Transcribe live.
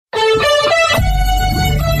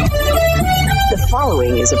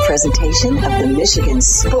following is a presentation of the Michigan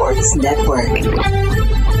Sports Network.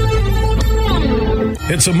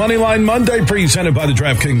 It's a Moneyline Monday presented by the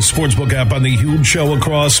DraftKings Sportsbook app on the Huge Show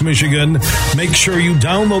across Michigan. Make sure you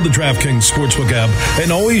download the DraftKings Sportsbook app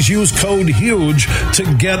and always use code HUGE to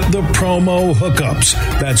get the promo hookups.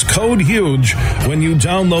 That's code HUGE when you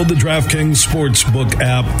download the DraftKings Sportsbook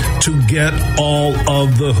app to get all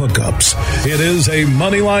of the hookups. It is a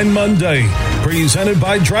Moneyline Monday presented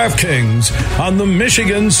by DraftKings on the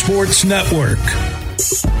Michigan Sports Network.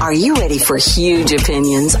 Are you ready for huge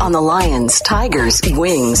opinions on the Lions, Tigers,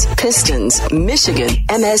 Wings, Pistons, Michigan,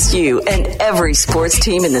 MSU, and every sports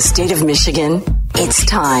team in the state of Michigan? It's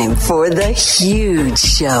time for The Huge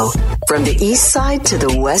Show. From the east side to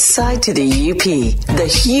the west side to the UP, The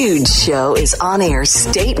Huge Show is on air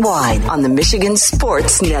statewide on the Michigan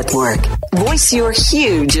Sports Network. Voice your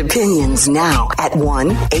huge opinions now at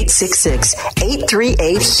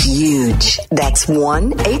 1-866-838-HUGE. That's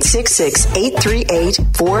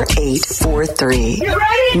 1-866-838-4843. You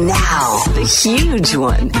ready? Now, the huge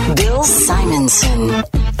one, Bill Simonson.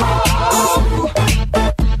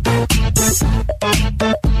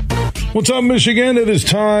 What's up, Michigan? It is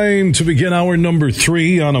time to begin hour number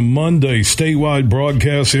 3 on a Monday statewide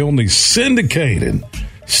broadcast, the only syndicated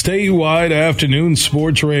statewide afternoon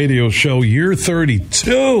sports radio show, year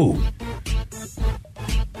 32.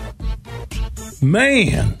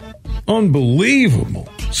 Man, unbelievable.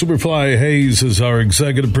 Superfly Hayes is our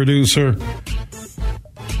executive producer.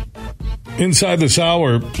 Inside this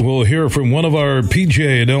hour, we'll hear from one of our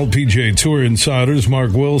PGA and LPGA Tour insiders,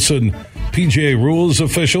 Mark Wilson, PGA rules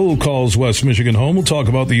official who calls West Michigan home. We'll talk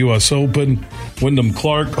about the U.S. Open. Wyndham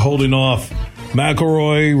Clark holding off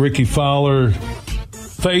McIlroy. Ricky Fowler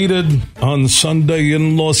faded on Sunday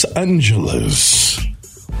in Los Angeles.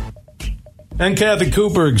 And Kathy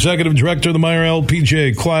Cooper, executive director of the Meyer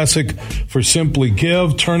LPGA Classic for Simply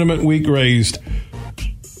Give. Tournament week raised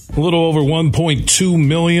a little over $1.2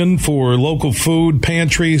 million for local food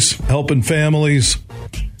pantries, helping families.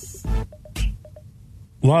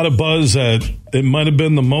 A lot of buzz at it might have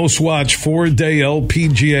been the most watched 4-day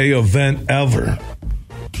LPGA event ever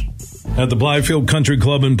at the Blythefield Country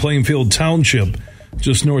Club in Plainfield Township,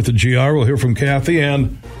 just north of GR. We'll hear from Kathy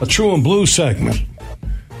and a True and Blue segment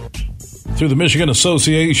through the Michigan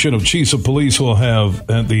Association of Chiefs of Police we'll have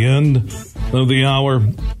at the end of the hour.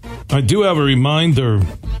 I do have a reminder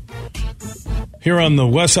here on the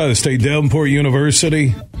west side of the state, Davenport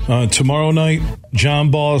University, tomorrow night, John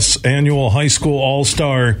Boss annual high school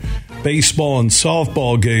all-star baseball and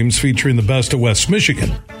softball games featuring the best of West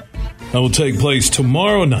Michigan. That will take place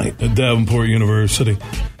tomorrow night at Davenport University.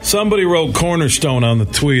 Somebody wrote Cornerstone on the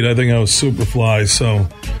tweet. I think I was Superfly, so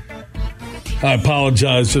I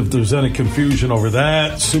apologize if there's any confusion over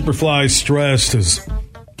that. Superfly stressed his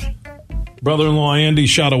brother-in-law Andy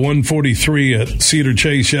shot a 143 at Cedar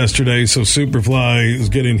Chase yesterday, so Superfly is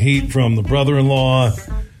getting heat from the brother-in-law.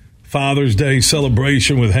 Father's Day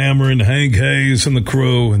celebration with Hammer and Hank Hayes and the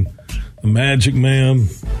crew and the Magic Man.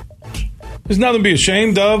 There's nothing to be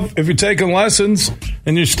ashamed of. If you're taking lessons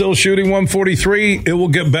and you're still shooting 143, it will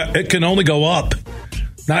get back. It can only go up,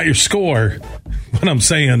 not your score. But I'm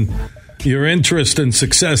saying your interest and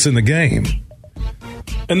success in the game.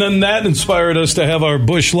 And then that inspired us to have our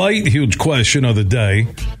Busch Light huge question of the day.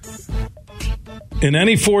 In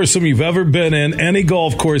any foursome you've ever been in, any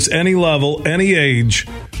golf course, any level, any age,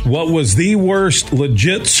 what was the worst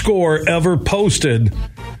legit score ever posted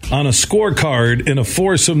on a scorecard in a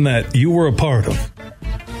foursome that you were a part of?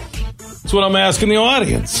 That's what I'm asking the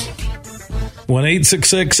audience.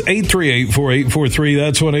 1-866-838-4843.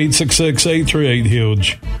 That's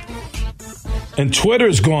 1-866-838-HUGE. And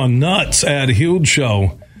Twitter's gone nuts at Huge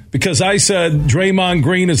Show because I said Draymond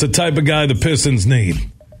Green is the type of guy the Pistons need.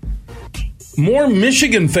 More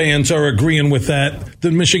Michigan fans are agreeing with that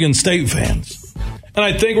than Michigan State fans. And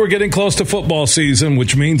I think we're getting close to football season,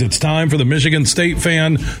 which means it's time for the Michigan State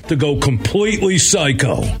fan to go completely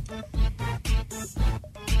psycho.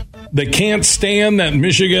 They can't stand that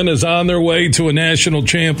Michigan is on their way to a national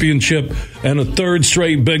championship and a third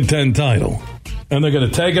straight Big Ten title. And they're going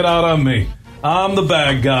to take it out on me. I'm the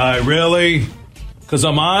bad guy, really? Because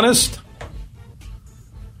I'm honest?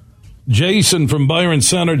 Jason from Byron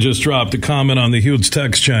Center just dropped a comment on the Huge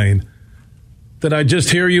text chain. Did I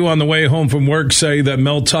just hear you on the way home from work say that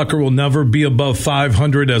Mel Tucker will never be above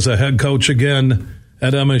 500 as a head coach again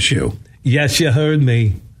at MSU? Yes, you heard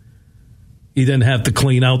me. He didn't have to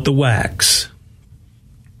clean out the wax.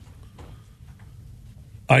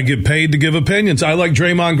 I get paid to give opinions. I like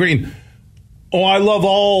Draymond Green. Oh, I love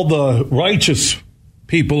all the righteous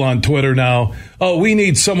people on Twitter now. Oh, we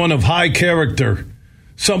need someone of high character.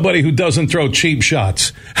 somebody who doesn't throw cheap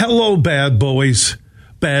shots. Hello, bad boys.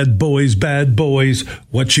 Bad boys, bad boys.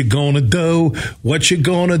 What you gonna do? What you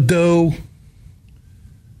gonna do?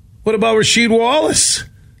 What about Rasheed Wallace?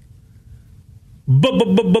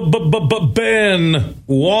 Ben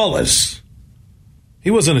Wallace.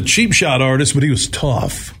 He wasn't a cheap shot artist, but he was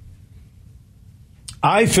tough.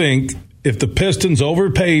 I think if the Pistons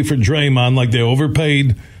overpay for Draymond like they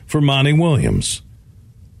overpaid for Monty Williams,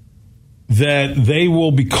 that they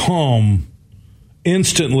will become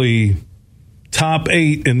instantly top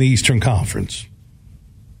 8 in the Eastern Conference.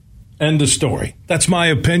 End of story. That's my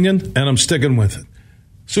opinion, and I'm sticking with it.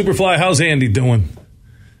 Superfly, how's Andy doing?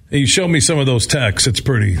 You showed me some of those texts. It's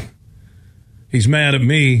pretty. He's mad at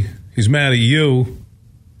me. He's mad at you.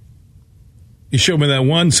 You showed me that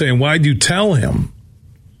one saying, why'd you tell him?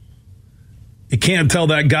 You can't tell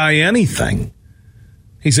that guy anything.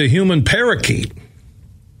 He's a human parakeet.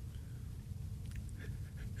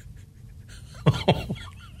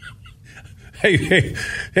 Hey,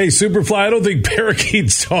 Superfly, I don't think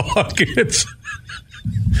parakeets talk.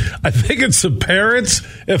 I think it's the parrots.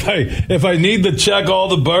 If I need to check all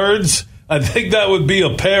the birds, I think that would be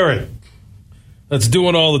a parrot that's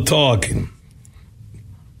doing all the talking.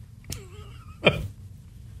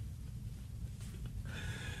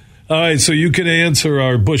 All right, so you can answer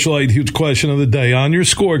our Busch Light Huge question of the day on your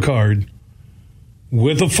scorecard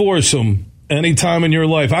with a foursome anytime in your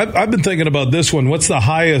life. I've been thinking about this one. What's the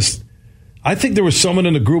highest? I think there was someone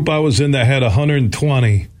in the group I was in that had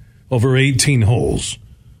 120 over 18 holes.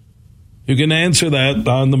 You can answer that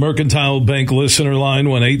on the Mercantile Bank listener line,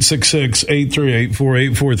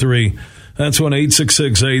 1-866-838-4843. That's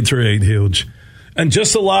 1-866-838-HUGE. And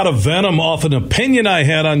just a lot of venom off an opinion I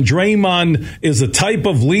had on Draymond is a type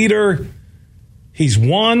of leader. He's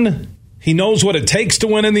won. He knows what it takes to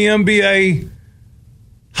win in the NBA.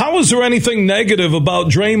 How is there anything negative about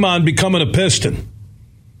Draymond becoming a Piston?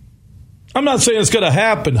 I'm not saying it's going to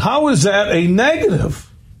happen. How is that a negative?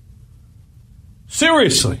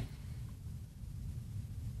 Seriously.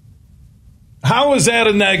 How is that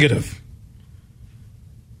a negative?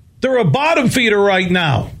 They're a bottom feeder right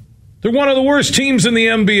now. They're one of the worst teams in the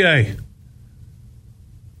NBA.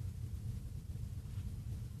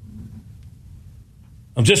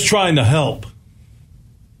 I'm just trying to help.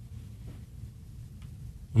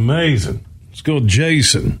 Amazing. Let's go,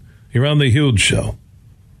 Jason. You're on the Huge Show.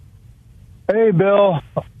 Hey, Bill.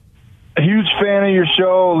 A huge fan of your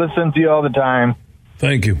show. Listen to you all the time.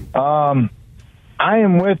 Thank you. I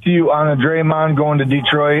am with you on a Draymond going to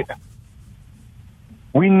Detroit.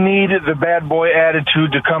 We need the bad boy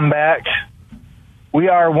attitude to come back. We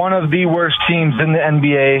are one of the worst teams in the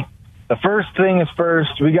NBA. The first thing is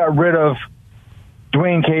first. We got rid of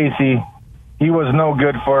Dwayne Casey. He was no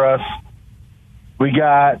good for us. We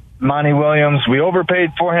got Monty Williams. We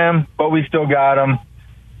overpaid for him, but we still got him.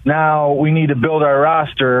 Now we need to build our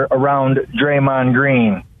roster around Draymond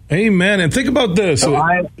Green. Amen. And think about this.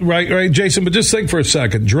 Right, Jason, but just think for a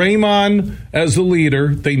second. Draymond as the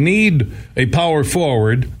leader, they need a power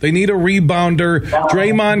forward. They need a rebounder.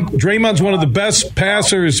 Draymond's one of the best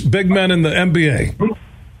passers, big men in the NBA.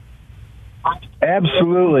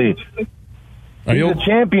 Absolutely. He's a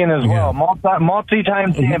champion as well.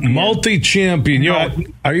 Multi-time champion.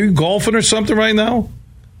 Multi-champion. Are you golfing or something right now?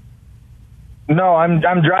 No, I'm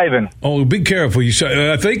driving. Oh, be careful.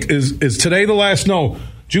 I think, is today the last? No.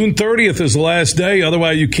 June 30th is the last day.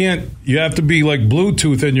 Otherwise, you can't. You have to be like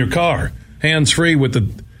Bluetooth in your car, hands free with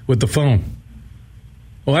the phone.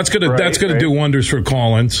 Well, that's gonna do wonders for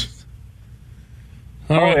call-ins.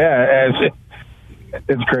 Yeah,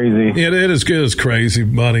 it's crazy. It is crazy,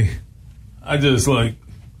 buddy. I just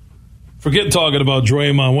forget talking about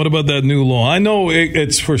Draymond. What about that new law? I know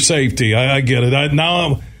it's for safety. I get it.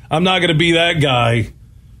 I'm not going to be that guy,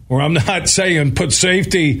 or I'm not saying put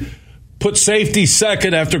safety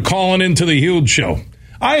second after calling into the Huge Show.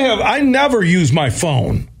 I never use my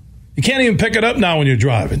phone. You can't even pick it up now when you're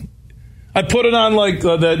driving. I put it on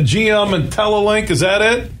that GM and Telelink. Is that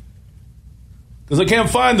it? Because I can't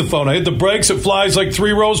find the phone. I hit the brakes. It flies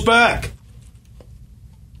 3 rows back.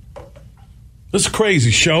 This is a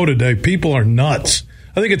crazy show today. People are nuts.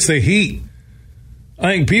 I think it's the heat.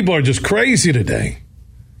 I think people are just crazy today.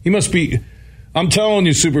 You must be... I'm telling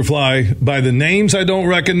you, Superfly, by the names I don't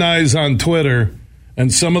recognize on Twitter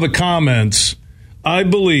and some of the comments, I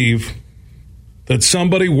believe that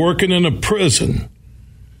somebody working in a prison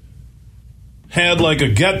had a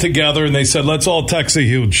get-together and they said, let's all text a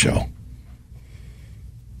Huge Show.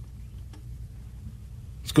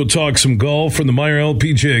 Let's go talk some golf from the Meyer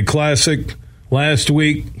LPGA Classic last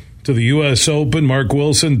week to the U.S. Open. Mark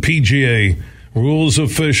Wilson, PGA Rules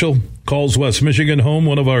official, calls West Michigan home,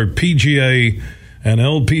 one of our PGA and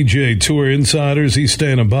LPGA Tour insiders. He's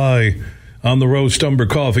standing by on the Roast Umber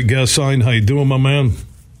Coffee guest line. How you doing, my man?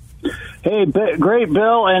 Hey, great,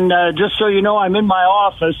 Bill. And just so you know, I'm in my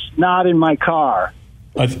office, not in my car.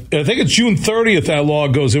 I think it's June 30th that law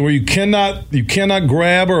goes in where you cannot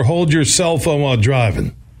grab or hold your cell phone while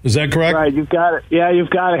driving. Is that correct? Right, you've got it. Yeah, you've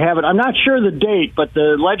got to have it. I'm not sure the date, but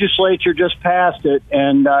the legislature just passed it,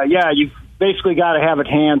 and you've basically got to have it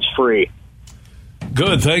hands-free.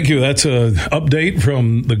 Good, thank you. That's an update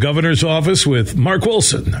from the governor's office with Mark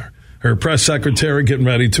Wilson, her press secretary, getting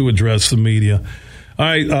ready to address the media. All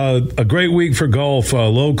right, a great week for golf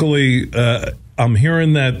locally. I'm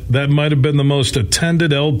hearing that might have been the most attended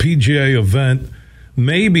LPGA event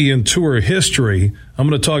maybe in tour history. I'm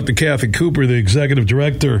going to talk to Kathy Cooper, the executive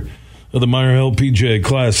director of the Meyer LPGA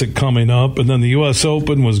Classic, coming up. And then the U.S.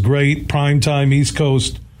 Open was great, primetime East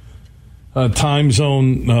Coast time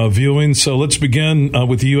zone viewing. So let's begin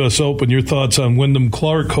with the U.S. Open. Your thoughts on Wyndham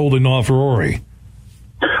Clark holding off Rory?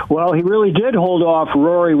 Well, he really did hold off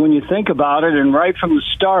Rory when you think about it. And right from the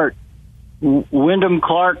start, Wyndham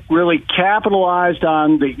Clark really capitalized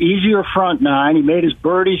on the easier front nine. He made his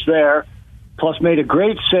birdies there, plus made a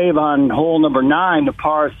great save on hole number 9, the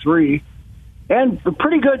par 3. And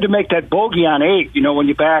pretty good to make that bogey on 8, when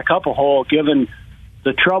you back up a hole, given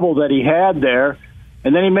the trouble that he had there.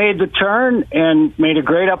 And then he made the turn and made a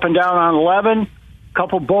great up and down on 11.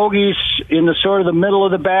 Couple bogeys in the sort of the middle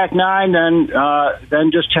of the back 9,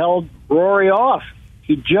 then just held Rory off.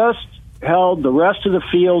 He just held the rest of the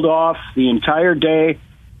field off the entire day,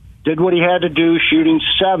 did what he had to do, shooting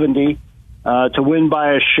 70 to win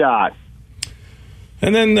by a shot.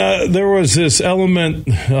 And then there was this element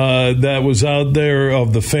that was out there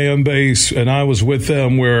of the fan base, and I was with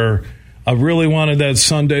them, where I really wanted that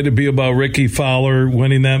Sunday to be about Ricky Fowler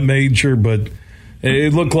winning that major, but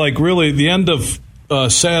it looked like really at the end of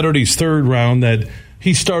Saturday's third round that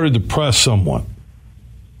he started to press somewhat.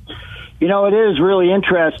 It is really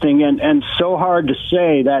interesting and so hard to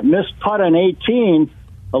say. That missed putt on 18,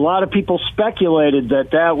 a lot of people speculated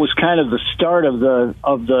that was kind of the start of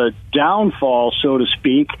the downfall, so to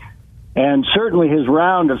speak. And certainly his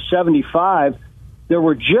round of 75, there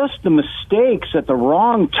were just the mistakes at the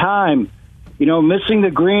wrong time. Missing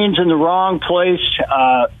the greens in the wrong place,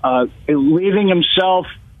 leaving himself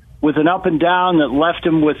with an up and down that left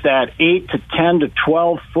him with that 8 to 10 to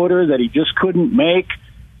 12 footer that he just couldn't make.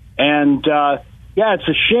 And, it's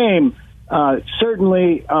a shame.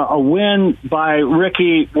 Certainly a win by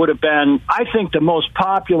Ricky would have been, I think, the most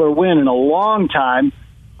popular win in a long time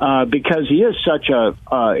because he is such a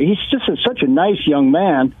nice young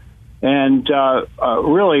man and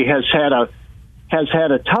really has had a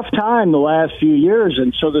tough time the last few years.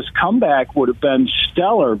 And so this comeback would have been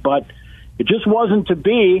stellar, but it just wasn't to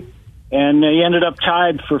be. And he ended up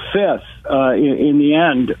tied for 5th in the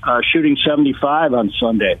end, shooting 75 on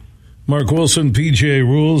Sunday. Mark Wilson, PGA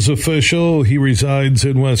Rules official. He resides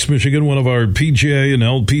in West Michigan, one of our PGA and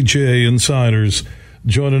LPGA insiders,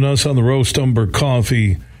 joining us on the Roast Umber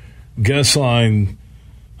Coffee guest line.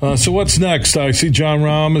 So what's next? I see Jon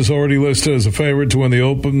Rahm is already listed as a favorite to win the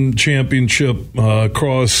Open Championship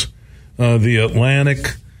across the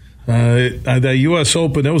Atlantic. That U.S.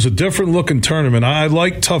 Open, it was a different looking tournament. I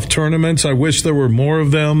like tough tournaments. I wish there were more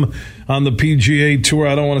of them on the PGA Tour.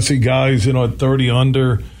 I don't want to see guys, at 30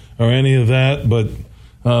 under or any of that. But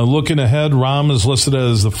looking ahead, Rahm is listed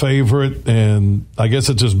as the favorite, and I guess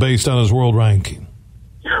it's just based on his world ranking.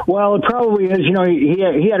 Well, it probably is.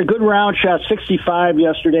 He had a good round, shot 65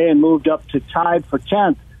 yesterday and moved up to tied for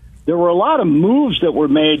 10th. There were a lot of moves that were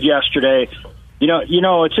made yesterday.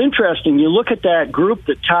 It's interesting. You look at that group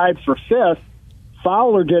that tied for 5th.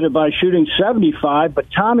 Fowler did it by shooting 75, but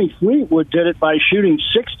Tommy Fleetwood did it by shooting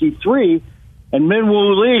 63, and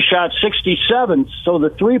Min-Woo Lee shot 67. So the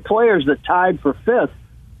 3 players that tied for 5th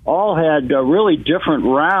all had really different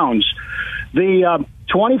rounds. The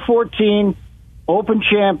 2014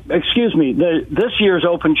 this year's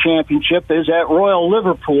Open Championship is at Royal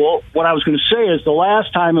Liverpool. What I was going to say is the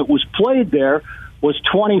last time it was played there was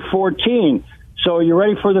 2014. So are you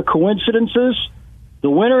ready for the coincidences? The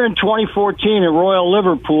winner in 2014 at Royal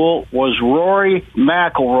Liverpool was Rory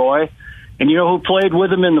McIlroy. And you know who played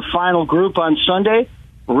with him in the final group on Sunday?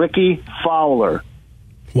 Ricky Fowler.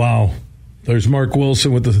 Wow. There's Mark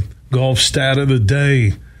Wilson with the golf stat of the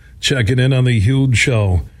day, checking in on the huge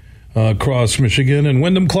show across Michigan. And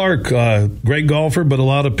Wyndham Clark, great golfer, but a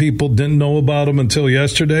lot of people didn't know about him until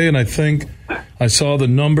yesterday. And I think I saw the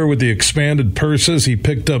number with the expanded purses. He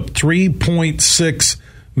picked up $3.6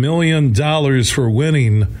 million for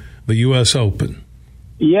winning the U.S. Open.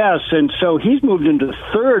 Yes, and so he's moved into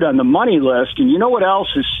third on the money list. And you know what else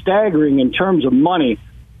is staggering in terms of money?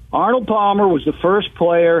 Arnold Palmer was the first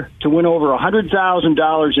player to win over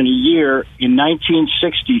 $100,000 in a year in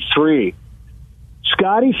 1963.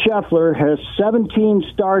 Scotty Scheffler has 17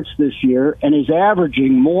 starts this year and is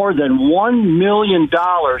averaging more than $1 million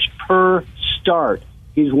per start.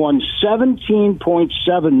 He's won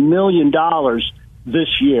 $17.7 million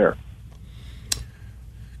this year.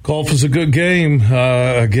 Golf is a good game.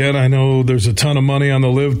 Again, I know there's a ton of money on the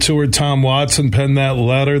LIV Tour. Tom Watson penned that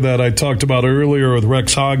letter that I talked about earlier with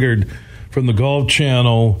Rex Hoggard from the Golf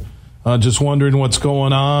Channel. Just wondering what's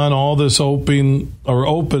going on. All this open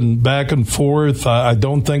back and forth. I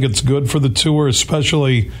don't think it's good for the Tour,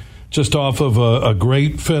 especially just off of a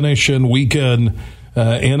great finish and weekend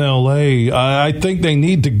in L.A. I think they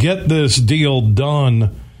need to get this deal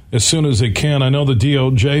done as soon as they can. I know the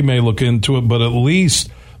DOJ may look into it, but at least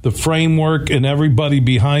the framework and everybody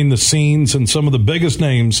behind the scenes and some of the biggest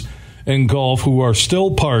names in golf who are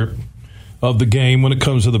still part of the game when it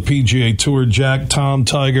comes to the PGA Tour, Jack, Tom,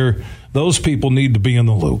 Tiger, those people need to be in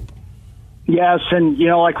the loop. Yes, and,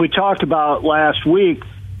 like we talked about last week,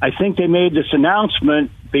 I think they made this announcement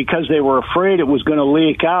because they were afraid it was going to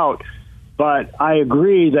leak out. But I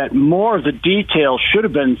agree that more of the details should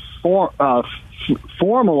have been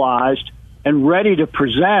formalized and ready to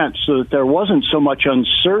present so that there wasn't so much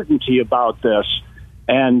uncertainty about this.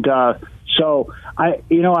 And so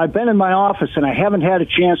I've been in my office and I haven't had a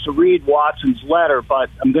chance to read Watson's letter, but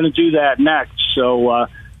I'm going to do that next. So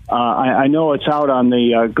I know it's out on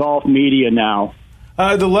the golf media now.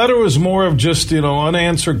 The letter was more of just,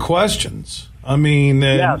 unanswered questions. I mean,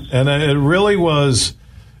 yes. And it really was,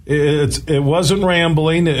 it wasn't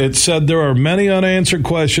rambling. It said there are many unanswered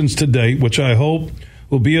questions to date, which I hope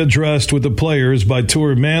will be addressed with the players by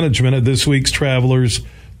Tour management at this week's Travelers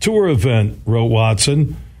Tour event, wrote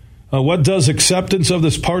Watson. What does acceptance of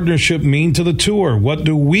this partnership mean to the Tour? What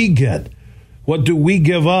do we get? What do we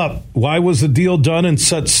give up? Why was the deal done in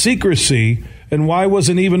such secrecy? And why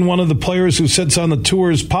wasn't even one of the players who sits on the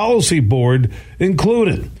Tour's policy board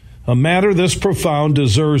included? A matter this profound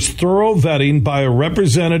deserves thorough vetting by a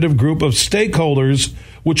representative group of stakeholders,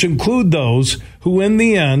 which include those who, in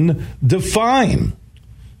the end, define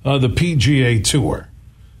the PGA Tour.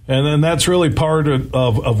 And then that's really part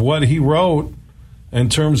of what he wrote in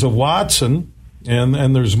terms of Watson,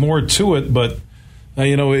 and there's more to it, but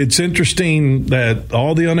it's interesting that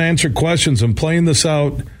all the unanswered questions and playing this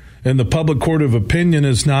out in the public court of opinion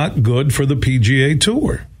is not good for the PGA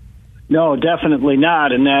Tour. No, definitely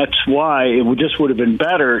not, and that's why it just would have been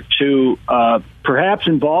better to perhaps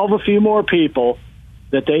involve a few more people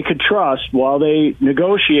that they could trust while they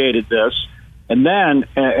negotiated this, and then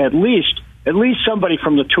at least somebody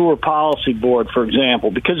from the Tour policy board, for example,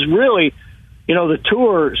 because really, the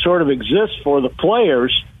Tour sort of exists for the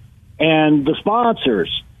players and the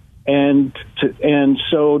sponsors, and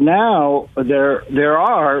so now there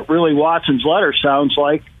are really, Watson's letter sounds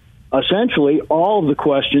like essentially all of the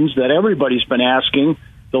questions that everybody's been asking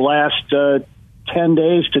the last 10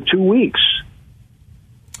 days to 2 weeks.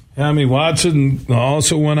 I mean, Watson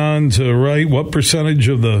also went on to write what percentage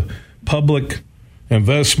of the public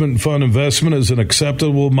investment fund investment is an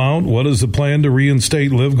acceptable amount. What is the plan to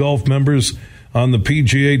reinstate LIV Golf members on the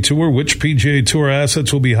PGA Tour? Which PGA Tour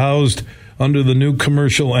assets will be housed under the new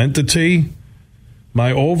commercial entity?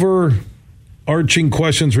 My overarching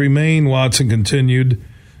questions remain, Watson continued.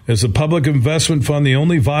 Is the public investment fund the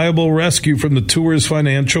only viable rescue from the Tour's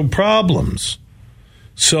financial problems?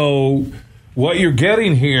 So what you're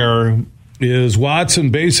getting here is Watson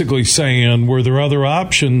basically saying, were there other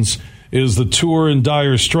options? Is the Tour in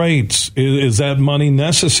dire straits? Is that money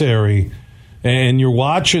necessary? And you're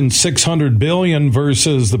watching $600 billion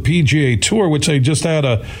versus the PGA Tour, which they just had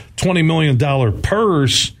a $20 million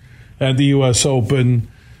purse at the U.S. Open.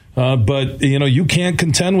 But you can't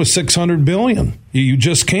contend with $600 billion. You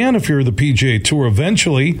just can't if you're the PGA Tour.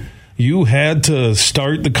 Eventually, you had to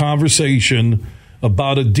start the conversation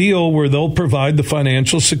about a deal where they'll provide the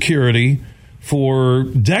financial security for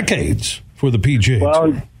decades for the PGA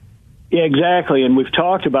Tour. Yeah, exactly. And we've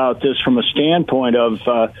talked about this from a standpoint of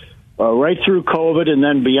right through COVID and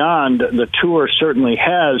then beyond. The Tour certainly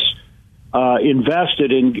has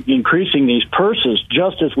invested in increasing these purses,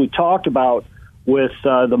 just as we talked about with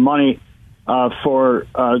the money for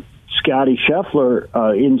Scotty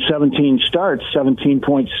Scheffler in 17 starts,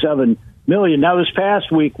 $17.7 million. Now, this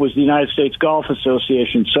past week was the United States Golf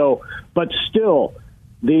Association. But still,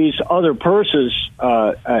 these other purses,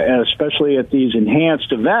 especially at these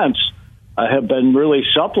enhanced events, have been really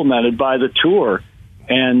supplemented by the Tour.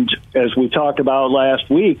 And as we talked about last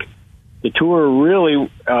week, the tour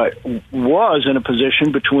really was in a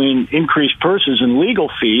position between increased purses and legal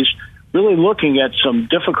fees, really looking at some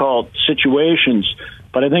difficult situations.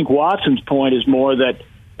 But I think Watson's point is more that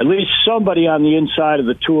at least somebody on the inside of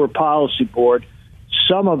the tour policy board,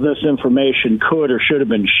 some of this information could or should have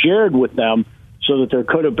been shared with them so that there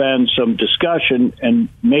could have been some discussion and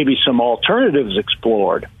maybe some alternatives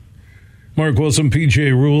explored. Mark Wilson,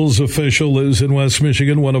 PGA Rules official, lives in West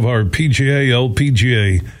Michigan, one of our PGA,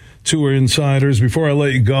 LPGA Tour insiders. Before I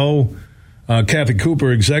let you go, Kathy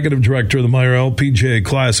Cooper, executive director of the Meyer LPGA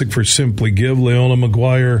Classic for Simply Give. Leona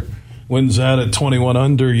Maguire wins that at 21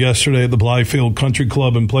 under yesterday at the Blythefield Country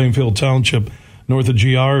Club in Plainfield Township, north of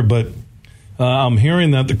GR. But I'm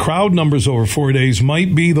hearing that the crowd numbers over 4 days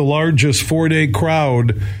might be the largest 4-day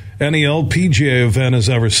crowd any LPGA event has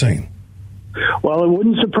ever seen. Well, it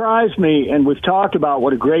wouldn't surprise me, and we've talked about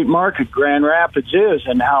what a great market Grand Rapids is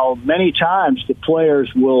and how many times the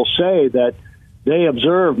players will say that they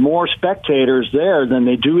observe more spectators there than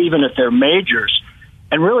they do even at their majors.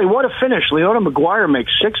 And really, what a finish. Leona Maguire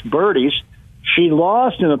makes 6 birdies. She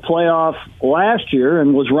lost in a playoff last year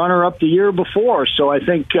and was runner-up the year before, so I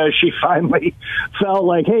think she finally felt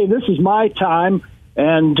like, hey, this is my time,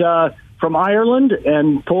 and from Ireland,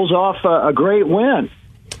 and pulls off a great win.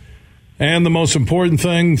 And the most important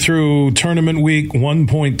thing through tournament week,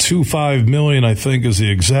 $1.25 million, I think, is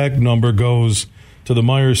the exact number, goes to the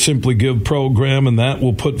Meyer Simply Give program, and that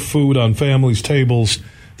will put food on families' tables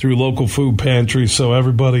through local food pantries, so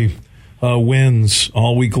everybody wins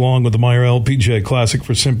all week long with the Meyer LPGA Classic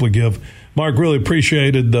for Simply Give. Mark, really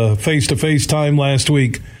appreciated the face-to-face time last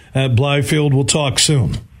week at Blythefield. We'll talk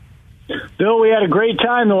soon. Bill, we had a great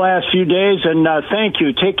time the last few days, and thank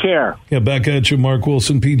you. Take care. Yeah, back at you, Mark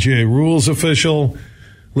Wilson, PGA Rules official,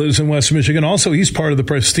 lives in West Michigan. Also, he's part of the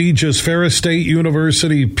prestigious Ferris State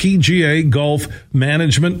University PGA Golf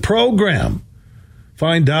Management Program.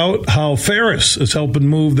 Find out how Ferris is helping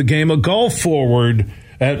move the game of golf forward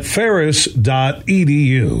at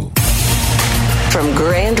ferris.edu. From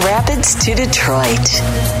Grand Rapids to Detroit,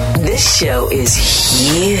 this show is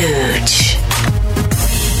huge.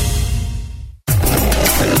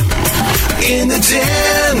 In the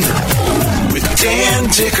Den with Dan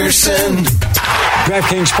Dickerson.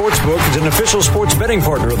 DraftKings Sportsbook is an official sports betting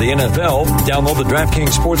partner of the NFL. Download the DraftKings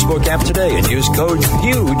Sportsbook app today and use code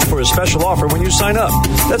HUGE for a special offer when you sign up.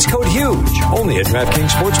 That's code HUGE, only at DraftKings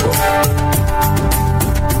Sportsbook.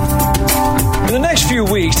 In the next few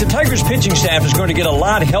weeks, the Tigers' pitching staff is going to get a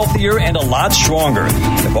lot healthier and a lot stronger.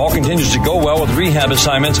 If all continues to go well with rehab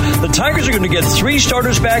assignments, the Tigers are going to get 3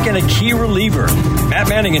 starters back and a key reliever. Matt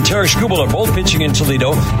Manning and Tarek Skubal are both pitching in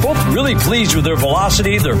Toledo, both really pleased with their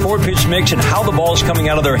velocity, their forward pitch mix, and how the ball is coming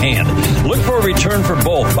out of their hand. Look for a return for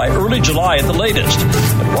both by early July at the latest.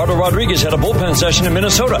 Eduardo Rodriguez had a bullpen session in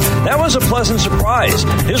Minnesota. That was a pleasant surprise.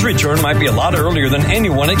 His return might be a lot earlier than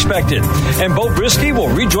anyone expected. And Bo Brisky will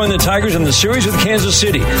rejoin the Tigers in the series with Kansas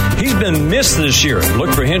City. He's been missed this year.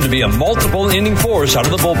 Look for him to be a multiple inning force out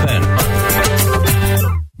of the bullpen.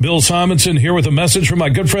 Bill Simonson here with a message from my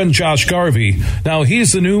good friend Josh Garvey. Now,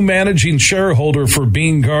 he's the new managing shareholder for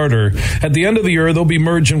Beene Garter. At the end of the year, they'll be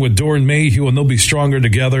merging with Doeren Mayhew, and they'll be stronger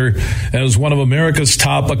together as one of America's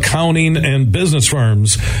top accounting and business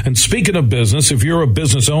firms. And speaking of business, if you're a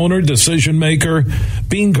business owner, decision maker,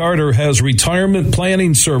 Beene Garter has retirement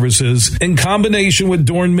planning services in combination with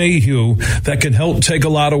Doeren Mayhew that can help take a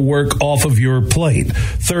lot of work off of your plate.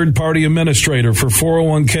 Third-party administrator for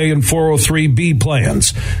 401k and 403b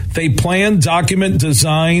plans. They plan, document,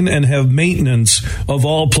 design, and have maintenance of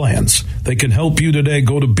all plans. They can help you today.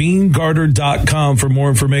 Go to BeaneGarter.com for more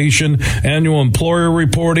information. Annual employer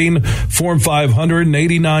reporting, Form 500 and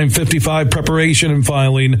 8955 preparation and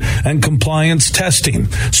filing, and compliance testing.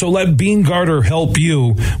 So let Beene Garter help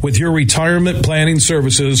you with your retirement planning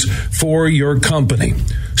services for your company.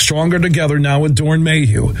 Stronger together now with Doeren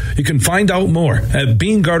Mayhew. You can find out more at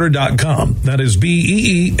BeaneGarter.com. That is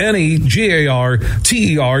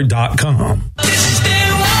BeaneGarter.com.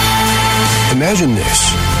 Imagine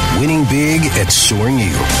this, winning big at Soaring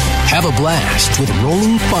Eagle. Have a blast with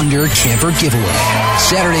Rolling Thunder Camper Giveaway.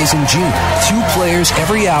 Saturdays in June, 2 players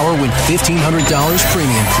every hour win $1,500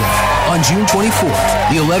 premium play. On June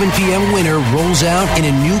 24th, the 11 p.m. winner rolls out in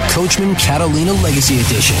a new Coachman Catalina Legacy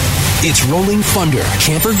Edition. It's Rolling Thunder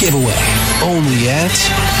Camper Giveaway, only at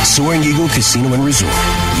Soaring Eagle Casino and Resort.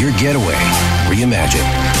 Your getaway reimagined.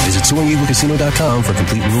 Visit SoaringEagleCasino.com for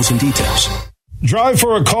complete rules and details. Drive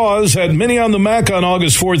for a Cause at Mini on the Mac on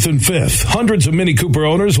August 4th and 5th. Hundreds of Mini Cooper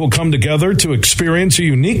owners will come together to experience a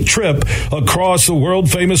unique trip across the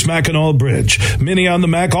world-famous Mackinac Bridge. Mini on the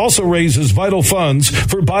Mac also raises vital funds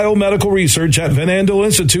for biomedical research at Van Andel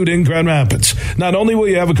Institute in Grand Rapids. Not only will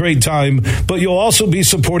you have a great time, but you'll also be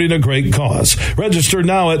supporting a great cause. Register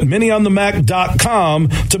now at minionthemac.com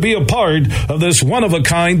to be a part of this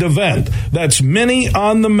one-of-a-kind event. That's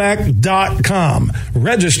minionthemac.com.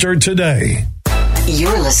 Register today.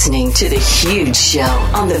 You're listening to The Huge Show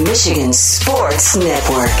on the Michigan Sports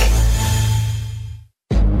Network.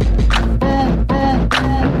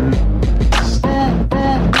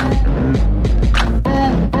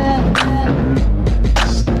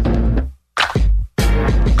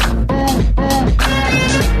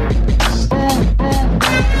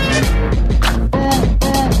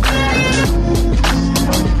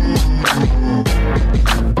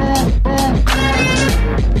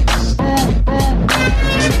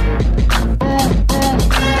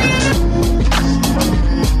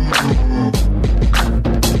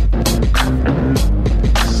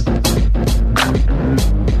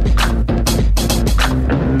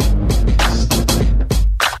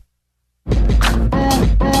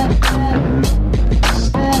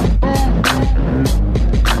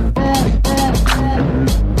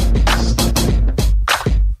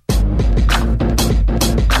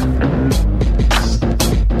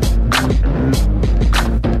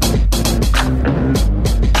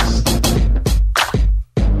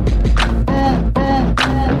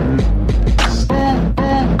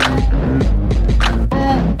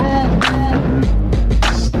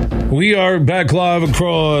 We are back live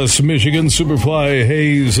across Michigan. Superfly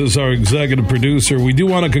Hayes is our executive producer. We do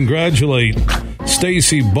want to congratulate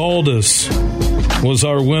Stacy Baldus, was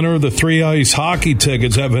our winner of the 3-ice hockey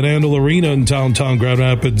tickets at Van Andel Arena in downtown Grand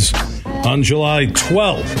Rapids on July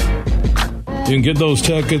 12th. You can get those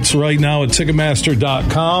tickets right now at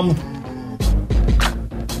Ticketmaster.com.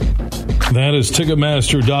 That is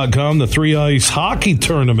Ticketmaster.com, the 3-ice hockey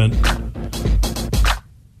tournament.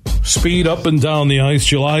 Speed up and down the ice,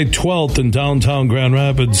 July 12th in downtown Grand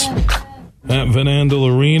Rapids at Van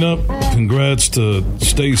Andel Arena. Congrats to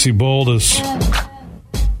Stacy Baldus.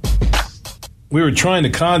 We were trying to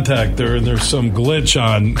contact her, and there's some glitch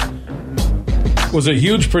on. Was a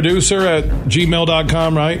huge producer at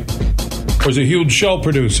gmail.com, right? Or was a huge show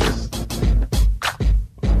producer?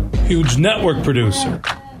 Huge network producer.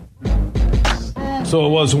 So it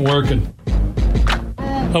wasn't working.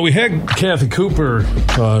 We had Kathy Cooper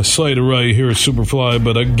slated right here at Superfly,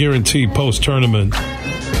 but I guarantee post-tournament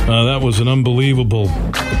that was an unbelievable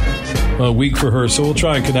week for her. So we'll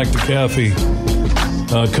try and connect to Kathy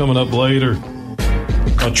coming up later.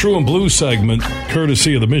 A True and Blue segment,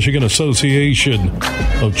 courtesy of the Michigan Association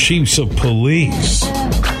of Chiefs of Police,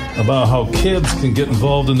 about how kids can get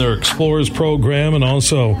involved in their Explorers program, and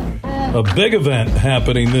also a big event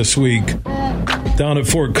happening this week down at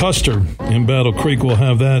Fort Custer in Battle Creek. We'll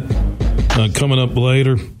have that coming up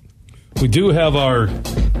later. We do have our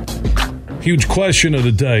huge question of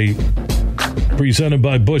the day presented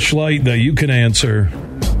by Busch Light that you can answer.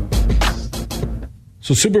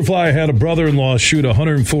 So Superfly had a brother-in-law shoot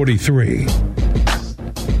 143.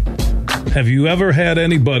 Have you ever had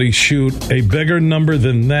anybody shoot a bigger number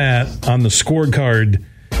than that on the scorecard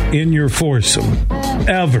in your foursome?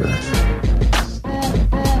 Ever?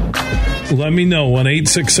 Let me know.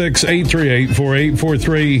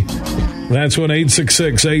 1-866-838-4843. That's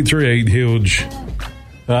 1-866-838-HUGE.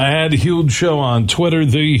 I had Huge Show on Twitter,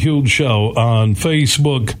 The Huge Show on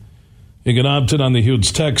Facebook. You can opt in on the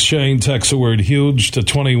Huge text chain. Text the word HUGE to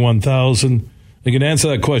 21,000. You can answer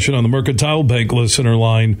that question on the Mercantile Bank listener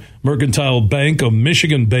line. Mercantile Bank, a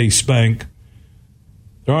Michigan-based bank.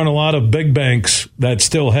 There aren't a lot of big banks that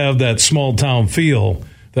still have that small-town feel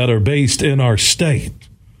that are based in our state.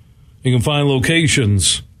 You can find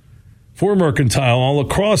locations for Mercantile all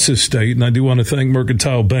across this state, and I do want to thank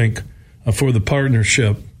Mercantile Bank for the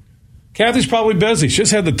partnership. Kathy's probably busy. She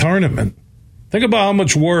just had the tournament. Think about how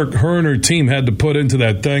much work her and her team had to put into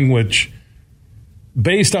that thing, which,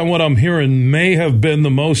 based on what I'm hearing, may have been the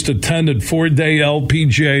most attended 4-day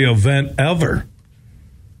LPGA event ever.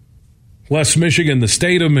 West Michigan, the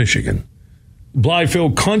state of Michigan,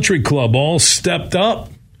 Blythefield Country Club all stepped up.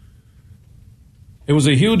 It was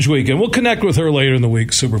a huge weekend. We'll connect with her later in the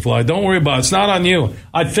week, Superfly. Don't worry about it. It's not on you.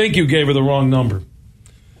 I think you gave her the wrong number.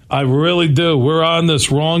 I really do. We're on this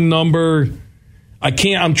wrong number. I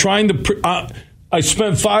can't. I'm trying to. I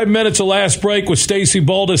spent 5 minutes of last break with Stacy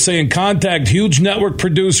Baldus saying contact huge network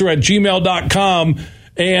producer at gmail.com,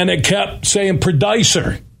 and it kept saying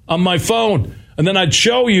producer on my phone. And then I'd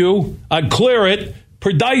show you, I'd clear it,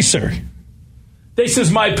 producer. This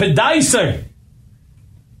is my podicer.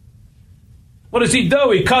 What does he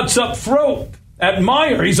do? He cuts up fruit at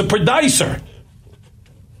Meijer. He's a podicer.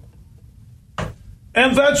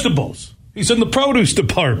 And vegetables. He's in the produce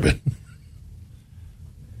department.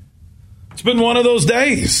 It's been one of those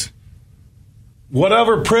days.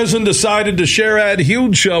 Whatever prison decided to share Ed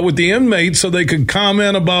Huge show with the inmates so they could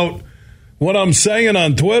comment about what I'm saying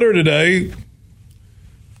on Twitter today.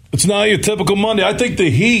 It's not your typical Monday. I think the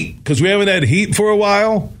heat, because we haven't had heat for a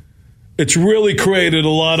while, it's really created a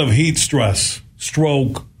lot of heat stress,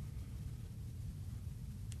 stroke,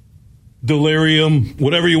 delirium,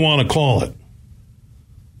 whatever you want to call it.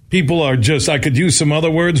 People are just, I could use some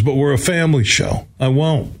other words, but we're a family show. I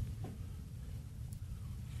won't.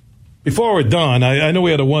 Before we're done, I know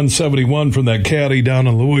we had a 171 from that caddy down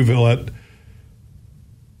in Louisville at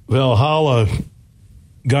Valhalla.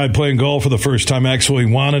 Guy playing golf for the first time actually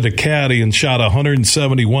wanted a caddy and shot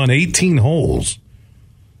 171, 18 holes.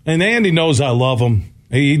 And Andy knows I love him.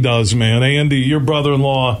 He does, man. Andy, your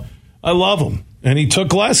brother-in-law, I love him. And he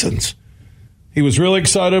took lessons. He was really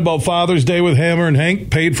excited about Father's Day with Hammer and Hank,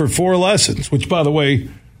 paid for 4 lessons, which, by the way,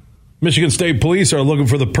 Michigan State Police are looking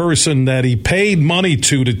for the person that he paid money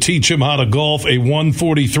to teach him how to golf a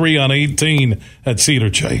 143 on 18 at Cedar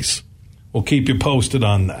Chase. We'll keep you posted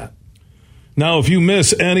on that. Now, if you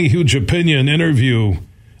miss any Huge Opinion interview,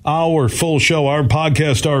 our full show, our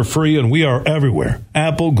podcasts are free, and we are everywhere.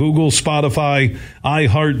 Apple, Google, Spotify,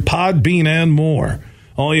 iHeart, Podbean, and more.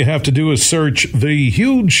 All you have to do is search The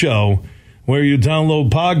Huge Show, where you download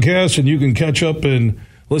podcasts, and you can catch up and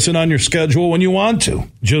listen on your schedule when you want to.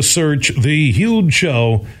 Just search The Huge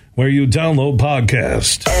Show, where you download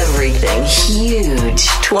podcasts. Everything huge,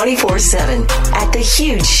 24/7 at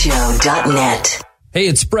thehugeshow.net. Hey,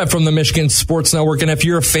 it's Brett from the Michigan Sports Network, and if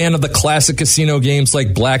you're a fan of the classic casino games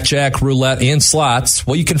like blackjack, roulette, and slots,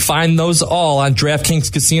 well, you can find those all on DraftKings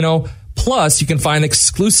Casino. Plus, you can find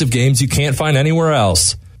exclusive games you can't find anywhere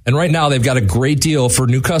else. And right now, they've got a great deal for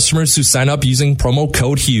new customers who sign up using promo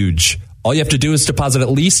code HUGE. All you have to do is deposit at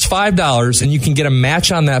least $5, and you can get a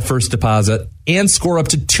match on that first deposit and score up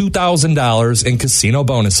to $2,000 in casino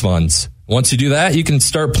bonus funds. Once you do that, you can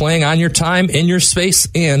start playing on your time, in your space,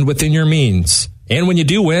 and within your means. And when you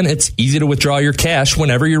do win, it's easy to withdraw your cash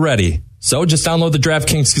whenever you're ready. So just download the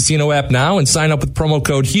DraftKings Casino app now and sign up with promo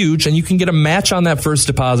code HUGE, and you can get a match on that first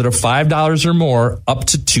deposit of $5 or more, up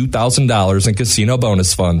to $2,000 in casino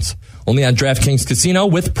bonus funds. Only on DraftKings Casino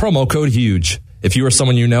with promo code HUGE. If you or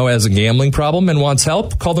someone you know has a gambling problem and wants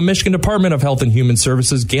help, call the Michigan Department of Health and Human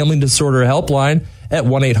Services Gambling Disorder Helpline at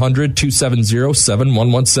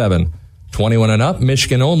 1-800-270-7117. 21 and up,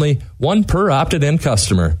 Michigan only, 1 per opted-in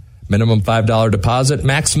customer. Minimum $5 deposit,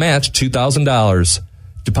 max match $2,000.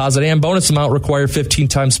 Deposit and bonus amount require 15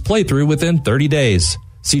 times playthrough within 30 days.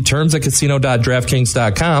 See terms at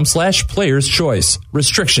casino.draftkings.com/players choice.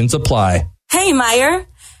 Restrictions apply. Hey, Meijer.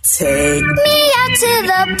 Take me out to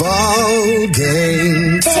the ball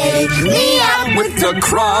game. Take me out with the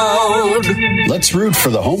crowd. Let's root for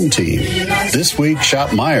the home team. This week, shop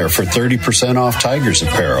Meijer for 30% off Tigers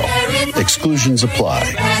apparel. Exclusions apply.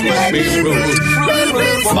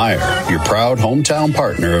 Meijer, your proud hometown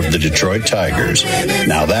partner of the Detroit Tigers.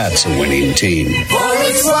 Now that's a winning team.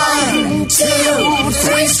 It's 1, 2,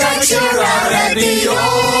 3 strikes, you're out at the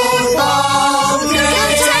old ball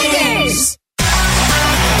game. Tigers!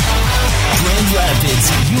 Rapids,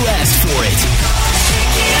 you asked for it.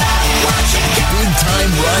 Big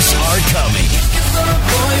Time Rush are coming.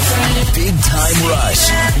 Big Time Rush,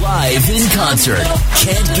 live in concert.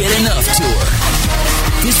 Can't get enough tour.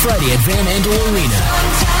 This Friday at Van Andel Arena.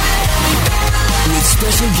 With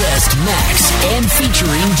special guest Max and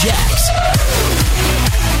featuring Jax.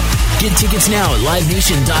 Get tickets now at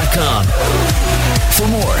livenation.com. For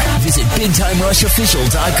more, visit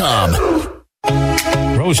BigTimeRushOfficial.com.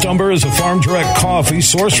 Roast Umber is a farm direct coffee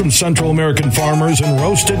sourced from Central American farmers and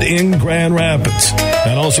roasted in Grand Rapids.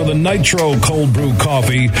 And also the Nitro Cold Brew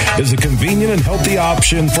Coffee is a convenient and healthy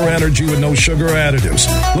option for energy with no sugar additives.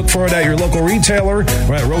 Look for it at your local retailer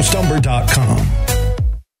or at roastumber.com.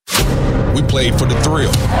 We played for the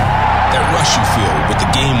thrill, that rush you feel with the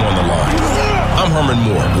game on the line. I'm Herman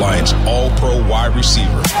Moore, Lions All-Pro wide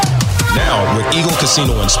receiver. Now, with Eagle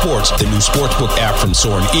Casino and Sports, the new sportsbook app from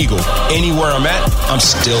Soaring Eagle, anywhere I'm at, I'm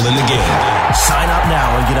still in the game. Sign up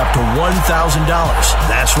now and get up to $1,000.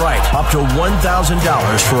 That's right, up to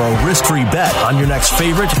 $1,000 for a risk-free bet on your next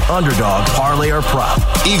favorite underdog, parlay, or prop.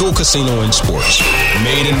 Eagle Casino and Sports.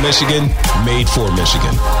 Made in Michigan, made for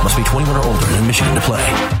Michigan. Must be 21 or older and in Michigan to play.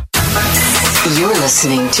 You're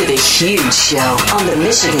listening to The Huge Show on the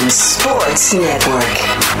Michigan Sports Network.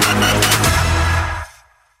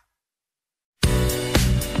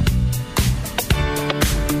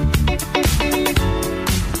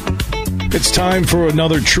 It's time for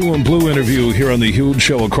another True and Blue interview here on the Huge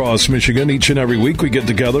Show across Michigan. Each and every week we get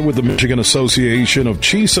together with the Michigan Association of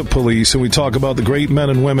Chiefs of Police and we talk about the great men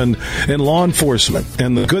and women in law enforcement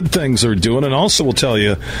and the good things they're doing. And also we'll tell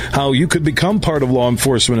you how you could become part of law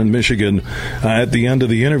enforcement in Michigan at the end of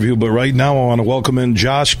the interview. But right now I want to welcome in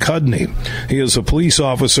Josh Cudney. He is a police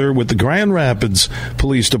officer with the Grand Rapids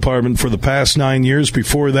Police Department for the past 9 years.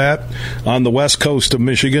 Before that, on the west coast of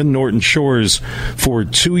Michigan, Norton Shores, for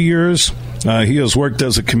 2 years. He has worked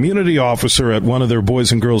as a community officer at one of their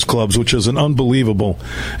Boys and Girls Clubs, which is an unbelievable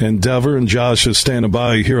endeavor. And Josh is standing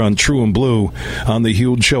by here on True and Blue on the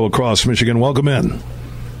Huge Show across Michigan. Welcome in.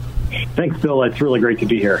 Thanks, Bill. It's really great to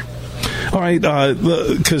be here. All right,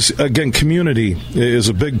 because, again, community is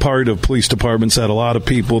a big part of police departments that a lot of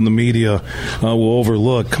people in the media will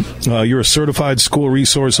overlook. You're a certified school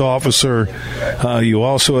resource officer. You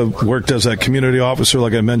also have worked as a community officer,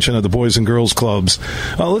 like I mentioned, at the Boys and Girls Clubs.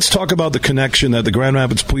 Let's talk about the connection that the Grand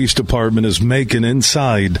Rapids Police Department is making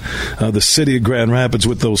inside the city of Grand Rapids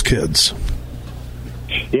with those kids.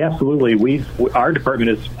 Yeah, absolutely. Our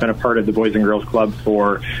department has been a part of the Boys and Girls Club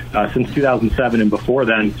for since 2007, and before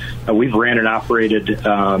then, we've ran and operated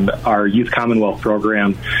our Youth Commonwealth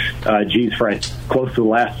program, for close to the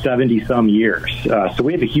last 70-some years. So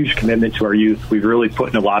we have a huge commitment to our youth. We've really put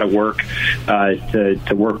in a lot of work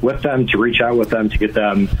to work with them, to reach out with them, to get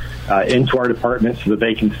them into our department so that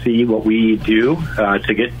they can see what we do,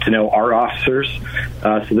 to get to know our officers,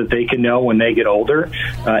 so that they can know when they get older,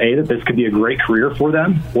 that this could be a great career for them,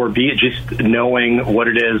 or B, just knowing what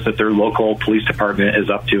it is that their local police department is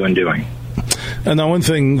up to and doing. And now one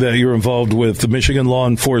thing that you're involved with, the Michigan Law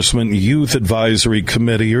Enforcement Youth Advisory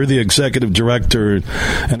Committee. You're the executive director.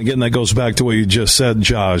 And again, that goes back to what you just said,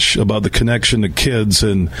 Josh, about the connection to kids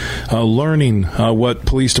and learning what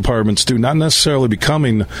police departments do. Not necessarily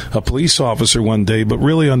becoming a police officer one day, but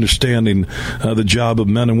really understanding the job of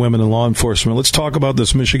men and women in law enforcement. Let's talk about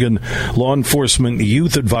this Michigan Law Enforcement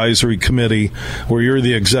Youth Advisory Committee, where you're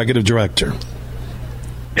the executive director.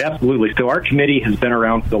 Absolutely. So our committee has been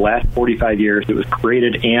around for the last 45 years. It was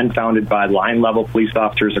created and founded by line-level police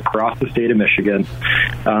officers across the state of Michigan.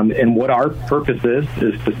 And what our purpose is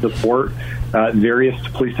to support various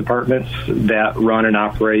police departments that run and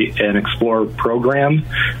operate an Explore program.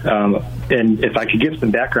 And if I could give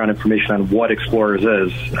some background information on what Explorers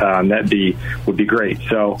is, would be great.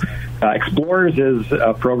 So Explorers is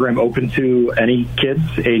a program open to any kids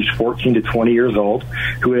aged 14 to 20 years old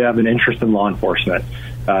who have an interest in law enforcement.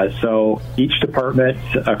 So each department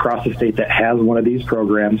across the state that has one of these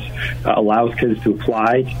programs allows kids to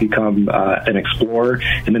apply to become an explorer,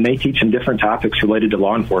 and then they teach them different topics related to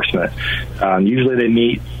law enforcement. Usually they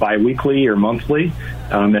meet bi-weekly or monthly,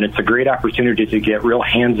 and it's a great opportunity to get real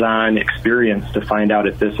hands-on experience to find out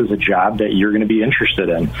if this is a job that you're going to be interested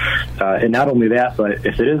in. And not only that, but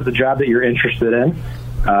if it is the job that you're interested in,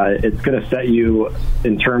 it's going to set you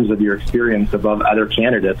in terms of your experience above other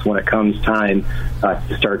candidates when it comes time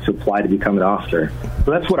to start to apply to become an officer.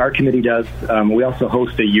 So that's what our committee does. We also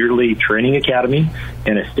host a yearly training academy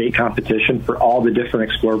and a state competition for all the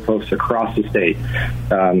different Explorer posts across the state.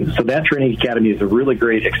 So that training academy is a really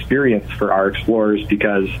great experience for our explorers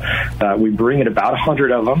because we bring in about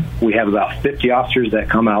 100 of them. We have about 50 officers that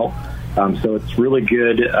come out. So it's really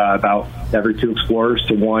good, about every 2 explorers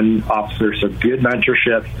to 1 officer. So good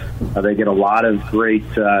mentorship. They get a lot of great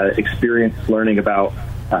experience learning about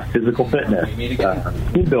physical fitness,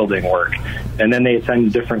 team building work, and then they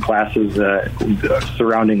attend different classes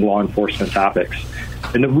surrounding law enforcement topics.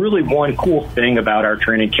 And the really one cool thing about our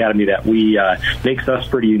training academy that makes us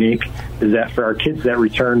pretty unique is that for our kids that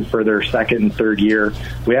return for their 2nd and 3rd year,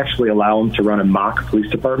 we actually allow them to run a mock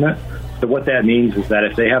police department. So what that means is that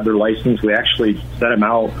if they have their license, we actually set them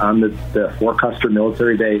out on the Fort Custer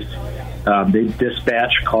military base. They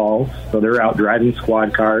dispatch calls, so they're out driving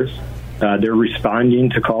squad cars. They're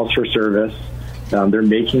responding to calls for service. They're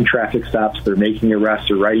making traffic stops. They're making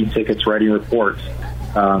arrests or writing tickets, writing reports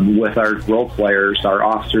with our role players, our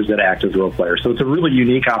officers that act as role players. So it's a really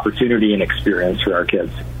unique opportunity and experience for our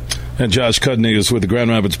kids. And Josh Cudney is with the Grand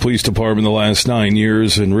Rapids Police Department the last 9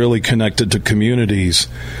 years and really connected to communities,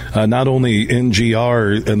 not only in GR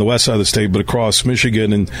and the west side of the state, but across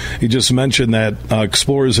Michigan. And he just mentioned that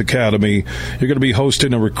Explorers Academy, you're going to be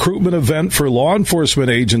hosting a recruitment event for law enforcement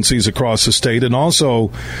agencies across the state and also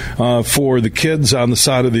for the kids on the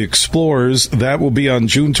side of the Explorers. That will be on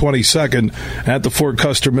June 22nd at the Fort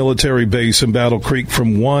Custer Military Base in Battle Creek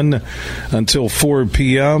from 1 until 4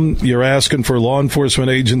 p.m. You're asking for law enforcement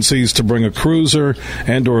agencies agencies to bring a cruiser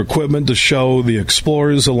and or equipment to show the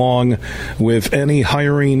Explorers along with any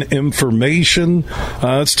hiring information.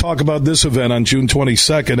 Let's talk about this event on June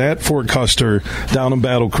 22nd at Fort Custer down in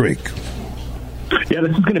Battle Creek. Yeah,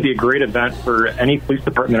 this is going to be a great event for any police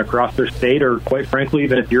department across their state, or quite frankly,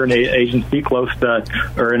 even if you're in an agency close to,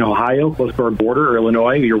 or in Ohio, close to our border, or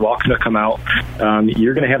Illinois, you're welcome to come out.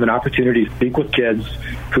 You're going to have an opportunity to speak with kids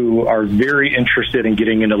who are very interested in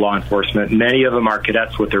getting into law enforcement. Many of them are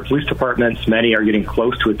cadets with their police departments. Many are getting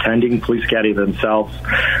close to attending police academy themselves.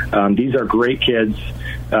 These are great kids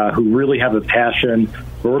who really have a passion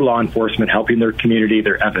for law enforcement, helping their community.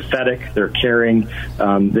 They're empathetic, they're caring,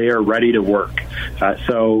 they are ready to work.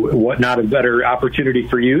 So what not a better opportunity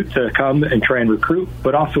for you to come and try and recruit,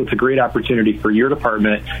 but also it's a great opportunity for your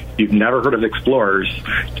department, if you've never heard of Explorers,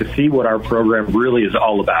 to see what our program really is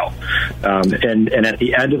all about. And at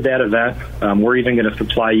the end of that event, we're even going to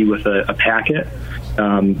supply you with a packet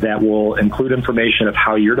that will include information of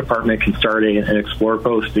how your department can start an Explorer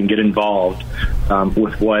post and get involved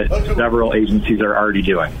with what several agencies are already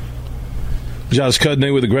doing. Josh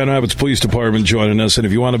Cudney with the Grand Rapids Police Department joining us. And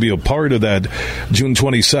if you want to be a part of that June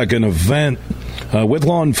 22nd event with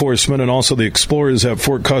law enforcement and also the Explorers at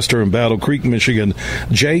Fort Custer and Battle Creek, Michigan,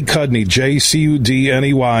 Jay Cudney,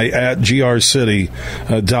 JCUDNEY at grcity.us.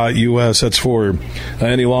 That's for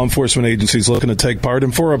any law enforcement agencies looking to take part.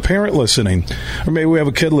 And for a parent listening, or maybe we have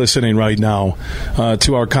a kid listening right now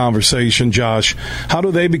to our conversation, Josh, how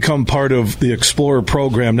do they become part of the Explorer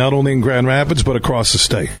program, not only in Grand Rapids, but across the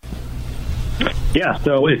state? Yeah,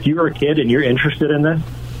 so if you're a kid and you're interested in this,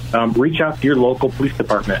 reach out to your local police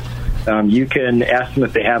department. You can ask them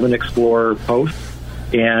if they have an Explorer post.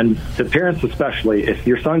 And the parents especially, if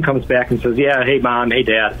your son comes back and says, yeah, hey, Mom, hey,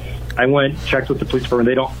 Dad, I checked with the police department,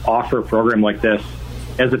 they don't offer a program like this.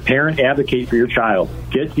 As a parent, advocate for your child.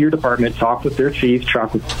 Get to your department, talk with their chief,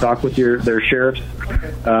 talk with their sheriffs,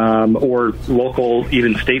 or local,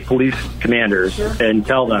 even state police commanders, and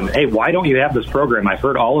tell them, hey, why don't you have this program? I've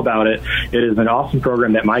heard all about it. It is an awesome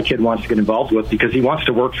program that my kid wants to get involved with because he wants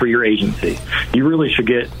to work for your agency. You really should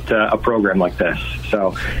get a program like this.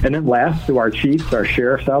 So, and then last, to our chiefs, our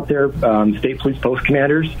sheriffs out there, state police post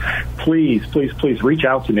commanders, please reach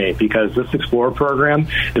out to me, because this Explorer program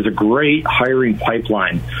is a great hiring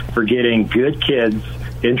pipeline for getting good kids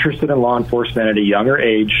interested in law enforcement at a younger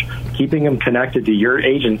age, keeping them connected to your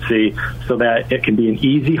agency so that it can be an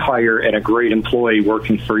easy hire and a great employee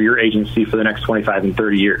working for your agency for the next 25 and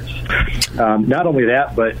 30 years. Not only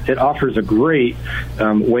that, but it offers a great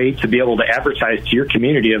way to be able to advertise to your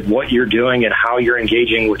community of what you're doing and how you're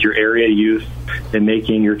engaging with your area youth and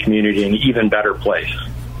making your community an even better place.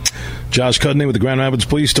 Josh Cudney with the Grand Rapids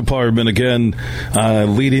Police Department, again,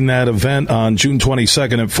 leading that event on June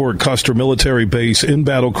 22nd at Fort Custer Military Base in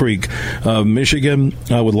Battle Creek, Michigan,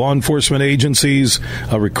 with law enforcement agencies,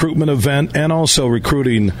 a recruitment event, and also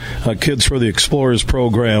recruiting kids for the Explorers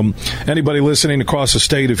program. Anybody listening across the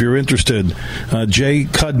state, if you're interested, Jay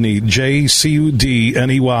Cudney,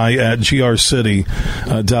 JCUDNEY at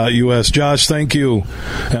grcity.us. Josh, thank you.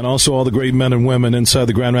 And also all the great men and women inside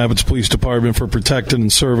the Grand Rapids Police Department for protecting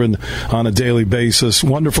and serving on a daily basis.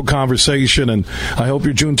 Wonderful conversation, and I hope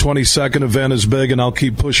your June 22nd event is big, and I'll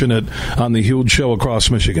keep pushing it on the huge show across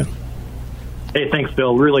Michigan. Hey, thanks,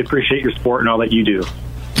 Bill. Really appreciate your support and all that you do.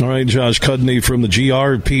 All right, Josh Cudney from the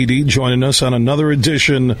GRPD joining us on another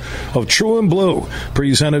edition of True and Blue,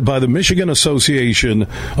 presented by the Michigan Association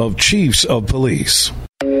of Chiefs of Police.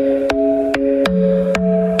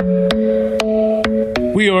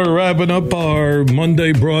 We are wrapping up our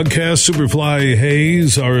Monday broadcast. Superfly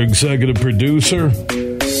Hayes, our executive producer.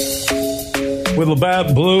 With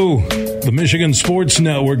Labatt Blue, the Michigan Sports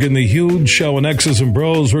Network, and the huge show in X's and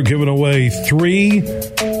Bros, we're giving away 3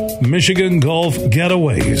 Michigan golf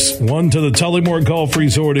getaways. One to the Tullymore Golf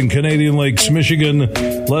Resort in Canadian Lakes, Michigan,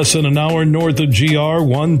 less than an hour north of GR.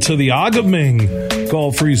 One to the Agaming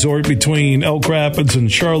Golf Resort between Elk Rapids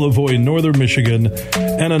and Charlevoix in northern Michigan.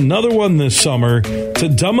 And another one this summer to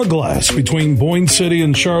Dumaglass between Boyne City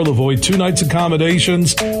and Charlevoix. 2 nights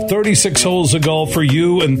accommodations, 36 holes of golf for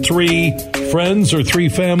you and 3 friends or 3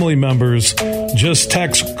 family members. Just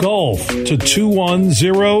text GOLF to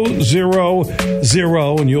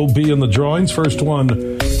 21000 and you'll be in the drawings. First one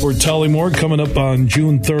for Tullymore coming up on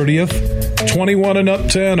June 30th. 21 and up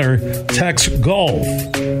to enter. Text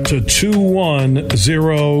GOLF to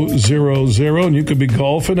 21000 and you could be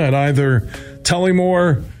golfing at either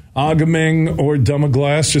Tullymore, Agaming, or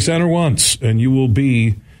Dumaglass. Just enter once and you will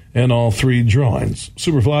be in all 3 drawings.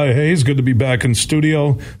 Superfly Hayes, good to be back in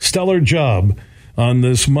studio. Stellar job on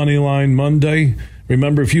this Moneyline Monday.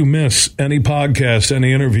 Remember, if you miss any podcast,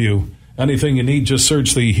 any interview, Anything you need, just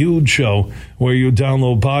search The Huge Show where you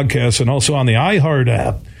download podcasts, and also on the iHeart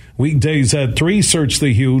app. Weekdays at 3, search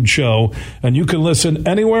The Huge Show, and you can listen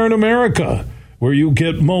anywhere in America where you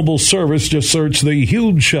get mobile service. Just search The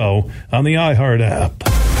Huge Show on the iHeart app.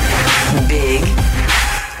 Big,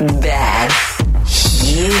 bad,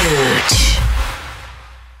 huge.